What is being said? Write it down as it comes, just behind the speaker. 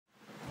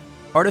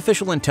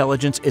Artificial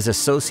intelligence is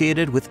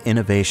associated with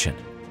innovation,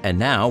 and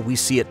now we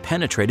see it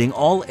penetrating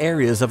all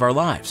areas of our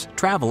lives,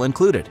 travel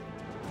included.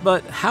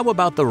 But how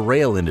about the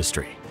rail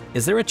industry?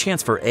 Is there a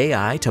chance for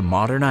AI to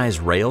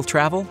modernize rail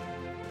travel?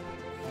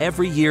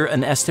 Every year,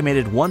 an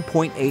estimated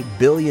 1.8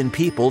 billion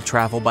people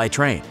travel by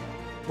train.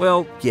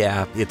 Well,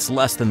 yeah, it's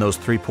less than those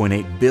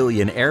 3.8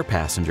 billion air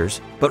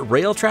passengers, but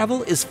rail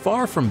travel is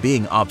far from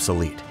being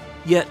obsolete.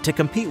 Yet, to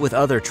compete with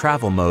other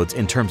travel modes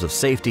in terms of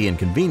safety and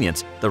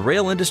convenience, the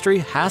rail industry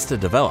has to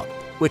develop,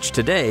 which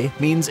today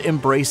means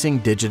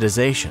embracing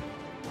digitization.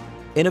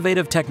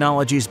 Innovative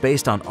technologies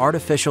based on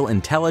artificial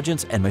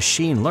intelligence and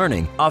machine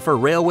learning offer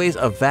railways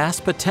a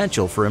vast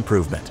potential for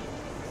improvement.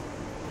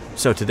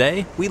 So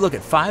today, we look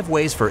at 5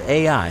 ways for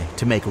AI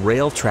to make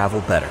rail travel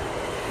better.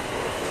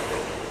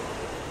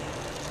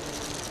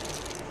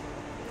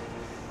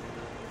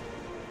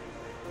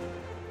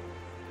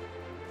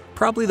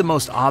 Probably the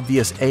most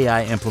obvious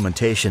AI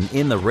implementation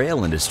in the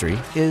rail industry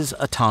is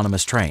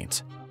autonomous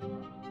trains.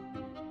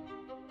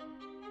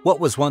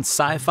 What was once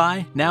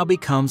sci-fi now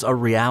becomes a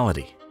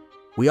reality.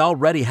 We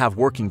already have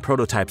working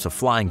prototypes of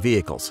flying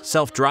vehicles,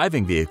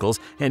 self-driving vehicles,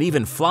 and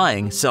even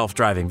flying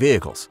self-driving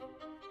vehicles.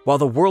 While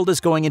the world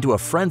is going into a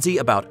frenzy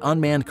about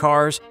unmanned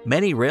cars,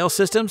 many rail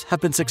systems have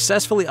been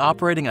successfully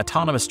operating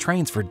autonomous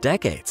trains for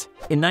decades.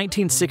 In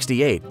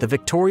 1968, the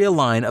Victoria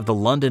Line of the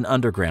London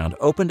Underground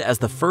opened as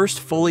the first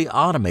fully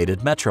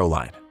automated metro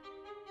line.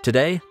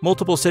 Today,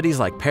 multiple cities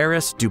like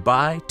Paris,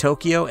 Dubai,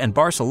 Tokyo, and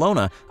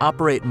Barcelona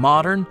operate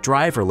modern,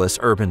 driverless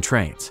urban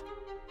trains.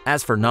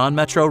 As for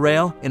non-metro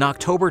rail, in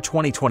October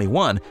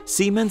 2021,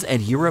 Siemens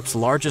and Europe's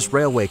largest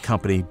railway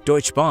company,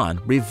 Deutsche Bahn,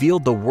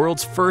 revealed the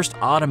world's first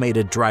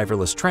automated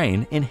driverless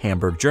train in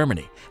Hamburg,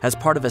 Germany, as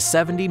part of a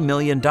 $70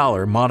 million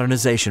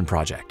modernization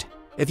project.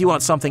 If you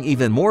want something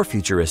even more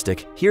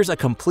futuristic, here's a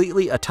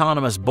completely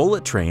autonomous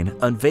bullet train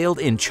unveiled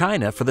in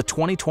China for the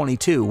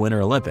 2022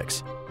 Winter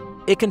Olympics.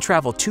 It can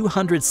travel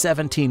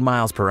 217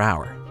 miles per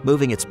hour,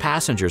 moving its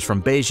passengers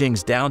from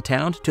Beijing's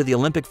downtown to the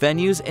Olympic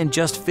venues in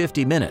just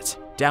 50 minutes,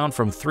 down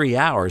from 3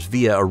 hours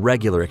via a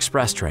regular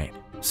express train.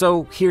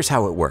 So here's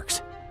how it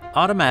works.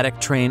 Automatic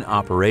Train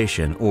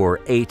Operation, or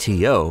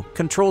ATO,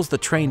 controls the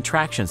train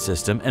traction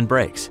system and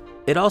brakes.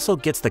 It also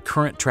gets the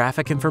current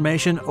traffic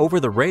information over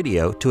the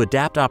radio to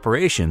adapt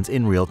operations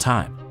in real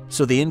time.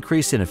 So the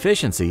increase in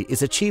efficiency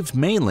is achieved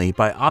mainly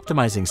by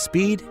optimizing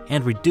speed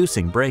and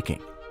reducing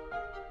braking.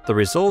 The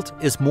result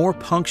is more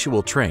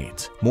punctual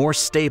trains, more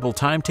stable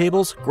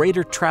timetables,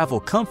 greater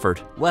travel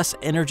comfort, less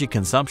energy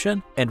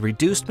consumption, and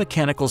reduced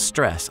mechanical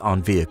stress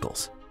on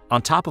vehicles.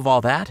 On top of all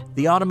that,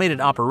 the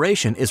automated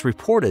operation is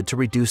reported to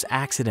reduce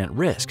accident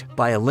risk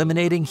by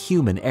eliminating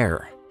human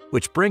error,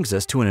 which brings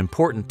us to an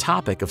important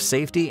topic of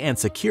safety and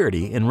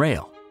security in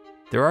rail.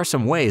 There are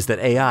some ways that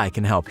AI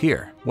can help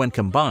here when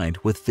combined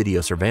with video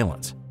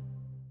surveillance.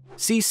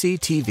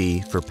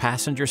 CCTV for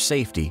passenger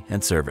safety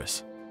and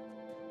service.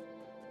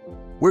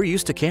 We're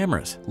used to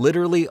cameras,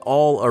 literally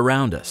all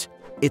around us.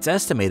 It's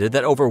estimated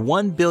that over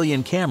 1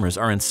 billion cameras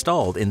are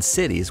installed in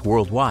cities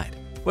worldwide.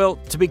 Well,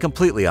 to be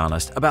completely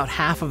honest, about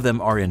half of them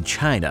are in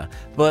China,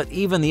 but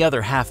even the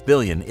other half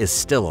billion is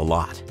still a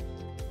lot.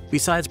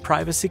 Besides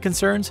privacy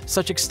concerns,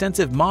 such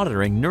extensive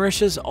monitoring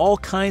nourishes all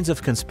kinds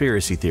of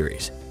conspiracy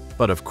theories.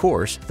 But of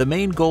course, the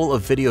main goal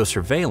of video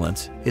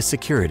surveillance is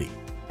security.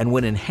 And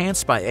when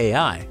enhanced by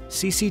AI,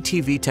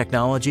 CCTV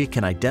technology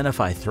can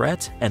identify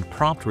threats and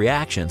prompt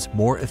reactions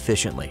more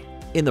efficiently.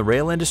 In the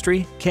rail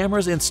industry,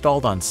 cameras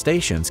installed on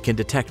stations can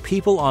detect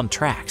people on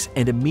tracks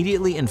and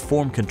immediately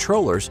inform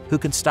controllers who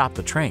can stop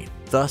the train,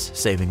 thus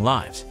saving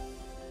lives.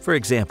 For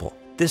example,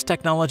 this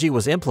technology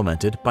was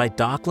implemented by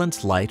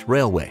Docklands Light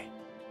Railway.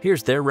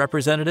 Here's their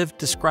representative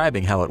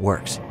describing how it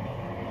works.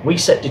 We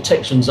set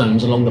detection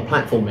zones along the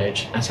platform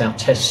edge at our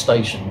test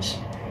stations.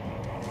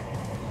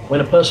 When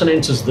a person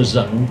enters the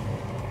zone,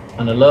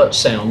 an alert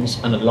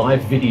sounds and a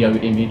live video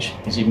image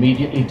is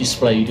immediately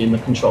displayed in the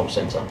control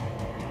center.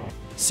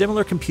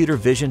 Similar computer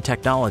vision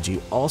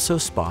technology also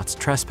spots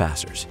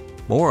trespassers.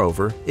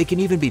 Moreover, it can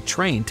even be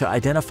trained to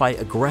identify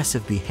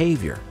aggressive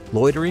behavior,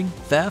 loitering,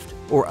 theft,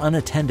 or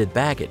unattended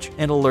baggage,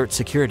 and alert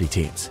security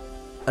teams.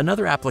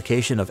 Another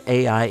application of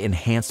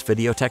AI-enhanced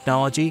video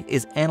technology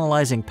is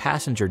analyzing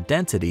passenger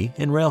density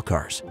in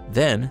railcars.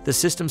 Then, the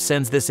system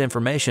sends this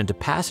information to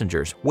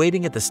passengers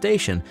waiting at the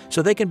station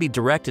so they can be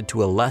directed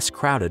to a less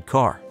crowded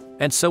car.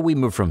 And so we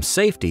move from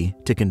safety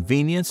to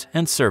convenience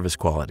and service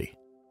quality.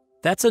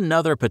 That's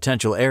another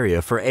potential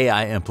area for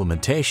AI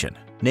implementation,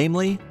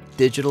 namely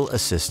digital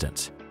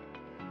assistants.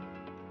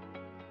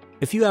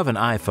 If you have an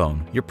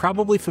iPhone, you're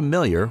probably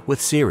familiar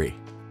with Siri.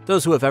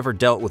 Those who have ever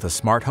dealt with a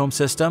smart home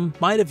system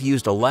might have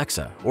used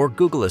Alexa or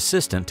Google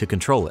Assistant to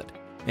control it.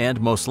 And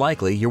most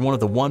likely, you're one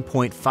of the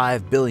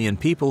 1.5 billion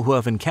people who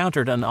have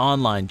encountered an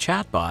online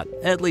chatbot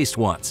at least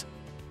once.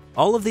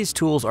 All of these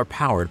tools are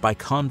powered by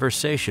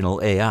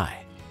conversational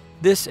AI.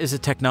 This is a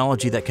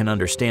technology that can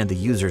understand the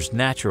user's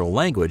natural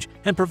language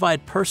and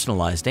provide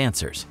personalized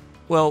answers.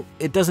 Well,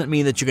 it doesn't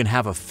mean that you can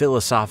have a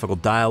philosophical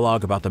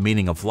dialogue about the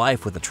meaning of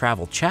life with a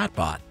travel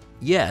chatbot.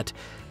 Yet,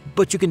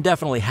 but you can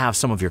definitely have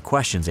some of your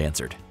questions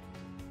answered.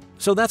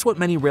 So that's what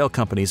many rail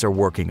companies are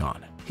working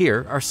on.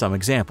 Here are some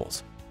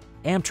examples.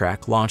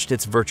 Amtrak launched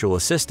its virtual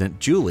assistant,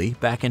 Julie,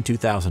 back in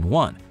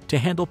 2001 to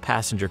handle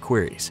passenger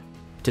queries.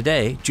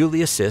 Today,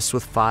 Julie assists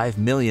with 5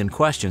 million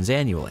questions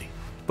annually,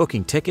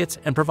 booking tickets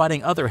and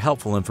providing other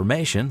helpful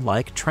information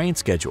like train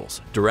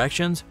schedules,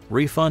 directions,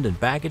 refund and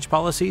baggage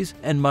policies,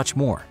 and much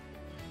more.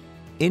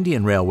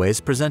 Indian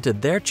Railways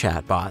presented their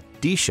chatbot,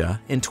 Disha,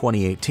 in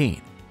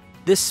 2018.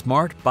 This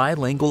smart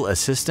bilingual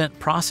assistant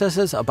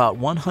processes about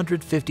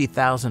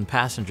 150,000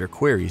 passenger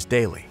queries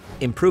daily,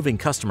 improving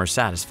customer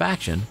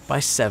satisfaction by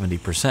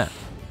 70%.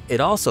 It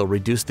also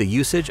reduced the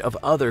usage of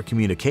other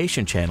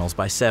communication channels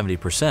by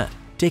 70%,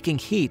 taking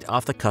heat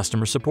off the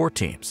customer support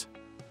teams.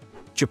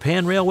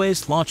 Japan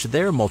Railways launched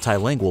their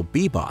multilingual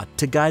B-bot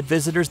to guide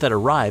visitors that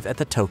arrive at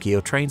the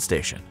Tokyo train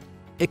station.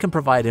 It can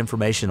provide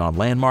information on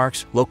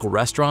landmarks, local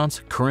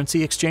restaurants,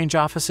 currency exchange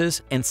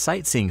offices, and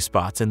sightseeing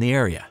spots in the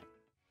area.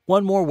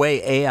 One more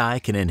way AI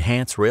can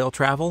enhance rail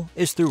travel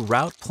is through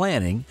route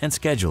planning and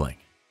scheduling.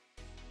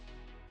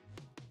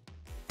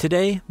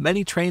 Today,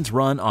 many trains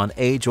run on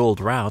age-old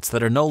routes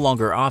that are no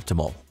longer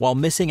optimal while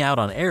missing out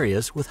on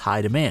areas with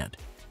high demand.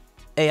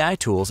 AI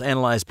tools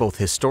analyze both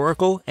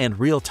historical and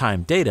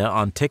real-time data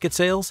on ticket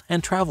sales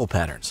and travel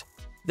patterns.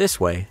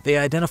 This way, they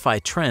identify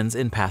trends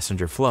in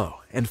passenger flow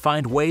and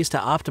find ways to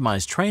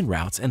optimize train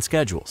routes and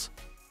schedules.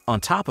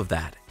 On top of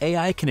that,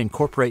 AI can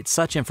incorporate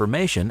such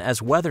information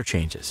as weather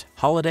changes,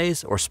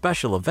 holidays, or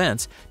special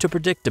events to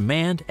predict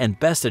demand and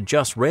best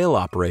adjust rail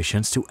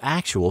operations to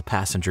actual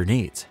passenger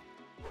needs.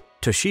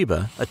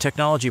 Toshiba, a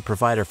technology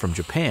provider from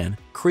Japan,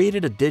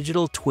 created a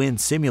digital twin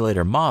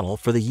simulator model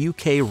for the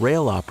UK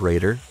rail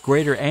operator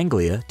Greater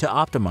Anglia to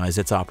optimize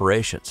its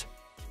operations.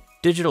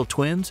 Digital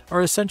twins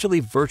are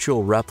essentially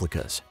virtual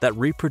replicas that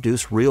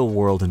reproduce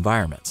real-world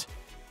environments.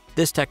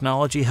 This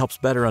technology helps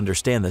better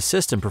understand the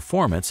system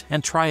performance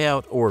and try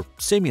out or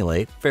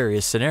simulate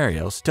various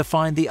scenarios to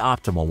find the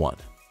optimal one.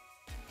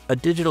 A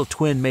digital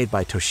twin made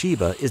by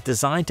Toshiba is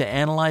designed to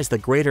analyze the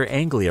Greater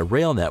Anglia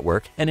rail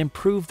network and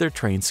improve their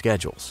train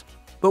schedules.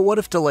 But what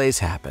if delays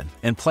happen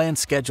and planned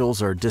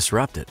schedules are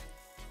disrupted?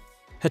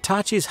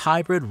 Hitachi's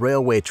hybrid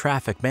railway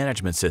traffic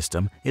management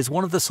system is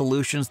one of the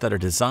solutions that are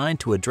designed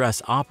to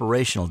address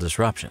operational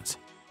disruptions.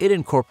 It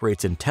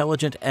incorporates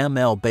intelligent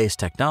ML-based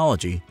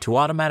technology to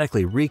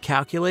automatically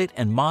recalculate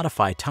and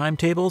modify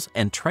timetables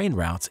and train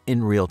routes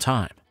in real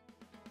time.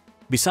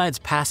 Besides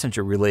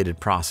passenger-related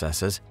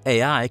processes,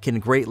 AI can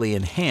greatly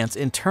enhance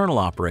internal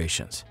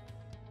operations.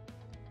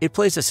 It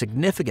plays a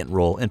significant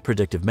role in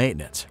predictive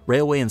maintenance,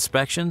 railway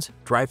inspections,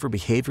 driver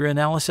behavior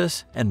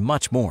analysis, and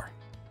much more.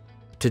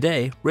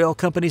 Today, rail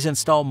companies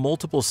install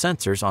multiple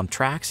sensors on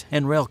tracks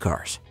and rail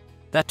cars.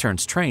 That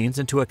turns trains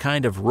into a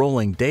kind of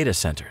rolling data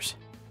centers.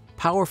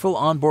 Powerful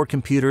onboard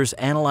computers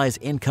analyze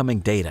incoming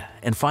data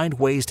and find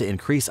ways to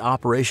increase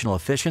operational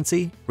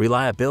efficiency,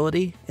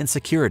 reliability, and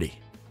security.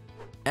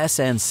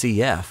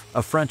 SNCF,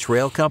 a French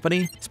rail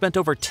company, spent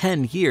over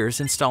 10 years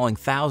installing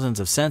thousands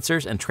of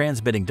sensors and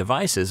transmitting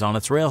devices on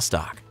its rail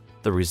stock.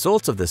 The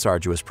results of this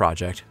arduous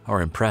project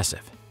are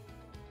impressive.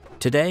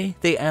 Today,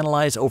 they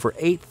analyze over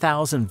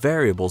 8,000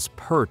 variables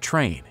per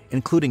train,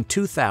 including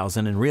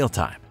 2,000 in real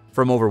time,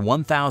 from over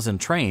 1,000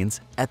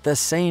 trains at the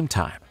same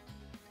time.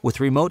 With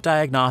remote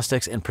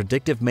diagnostics and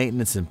predictive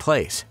maintenance in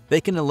place,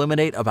 they can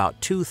eliminate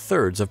about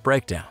 2/3 of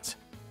breakdowns.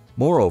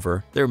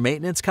 Moreover, their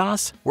maintenance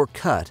costs were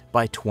cut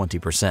by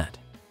 20%.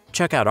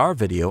 Check out our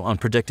video on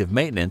predictive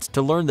maintenance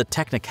to learn the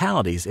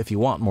technicalities if you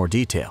want more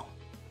detail.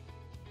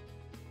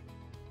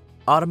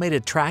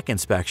 Automated track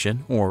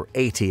inspection, or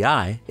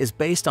ATI, is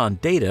based on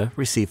data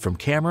received from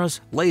cameras,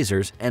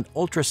 lasers, and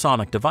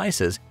ultrasonic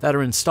devices that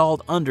are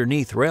installed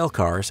underneath rail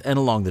cars and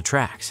along the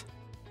tracks.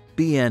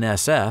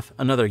 BNSF,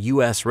 another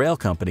U.S. rail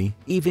company,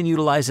 even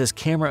utilizes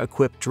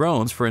camera-equipped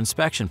drones for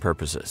inspection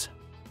purposes.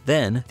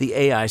 Then, the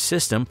AI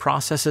system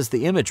processes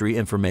the imagery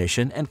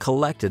information and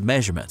collected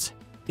measurements.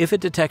 If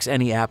it detects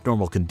any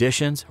abnormal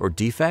conditions or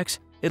defects,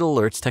 it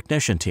alerts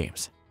technician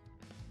teams.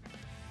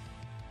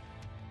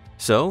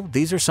 So,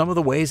 these are some of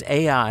the ways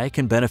AI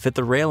can benefit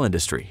the rail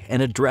industry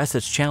and address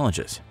its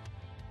challenges.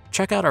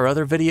 Check out our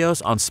other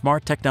videos on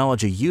smart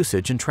technology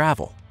usage in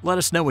travel. Let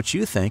us know what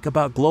you think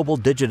about global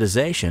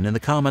digitization in the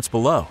comments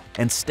below,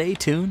 and stay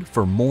tuned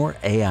for more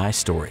AI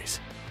stories.